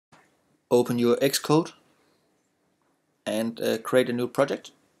Open your Xcode and create a new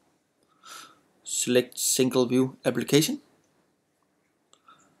project. Select single view application.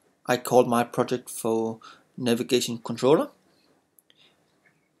 I called my project for navigation controller.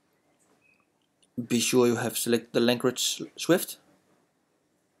 Be sure you have selected the language Swift.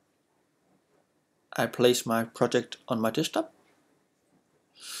 I place my project on my desktop.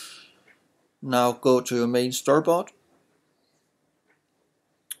 Now go to your main storyboard.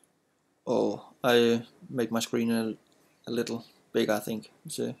 Oh, I make my screen a little bigger, I think.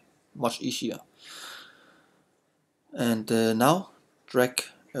 It's much easier. And now drag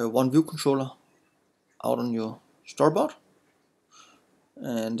one view controller out on your storyboard.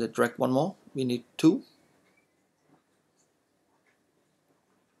 And drag one more. We need two.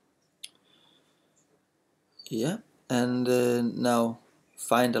 Yeah, and now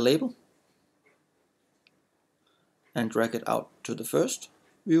find a label and drag it out to the first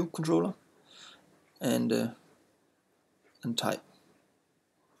view controller and type.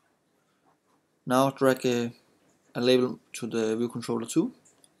 Now drag a label to the view controller 2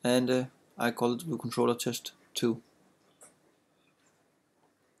 and I call it view controller test 2.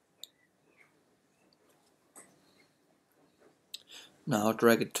 Now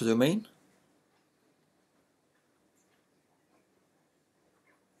drag it to the main.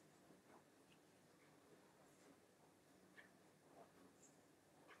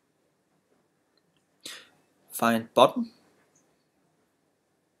 Find button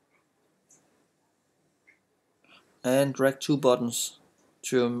and drag two buttons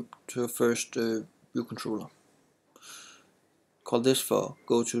to a first view controller. Call this for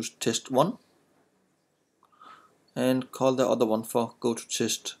go to test 1 and call the other one for go to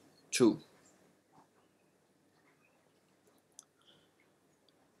test 2.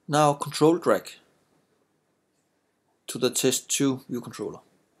 Now control drag to the test 2 view controller.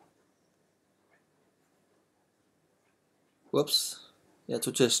 Whoops, yeah,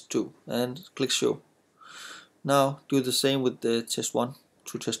 to test 2 and click show. Now do the same with the test 1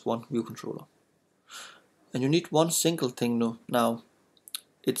 to test 1 view controller. And you need one single thing now.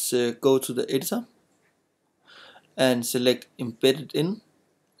 It's go to the editor and select embedded in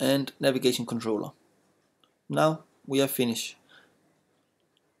and navigation controller. Now we are finished.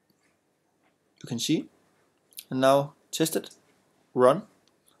 You can see. And now test it, run.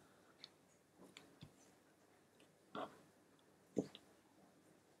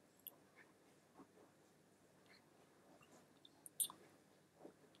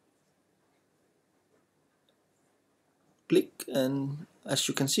 Click, and as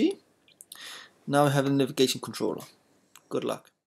you can see, now I have a navigation controller. Good luck.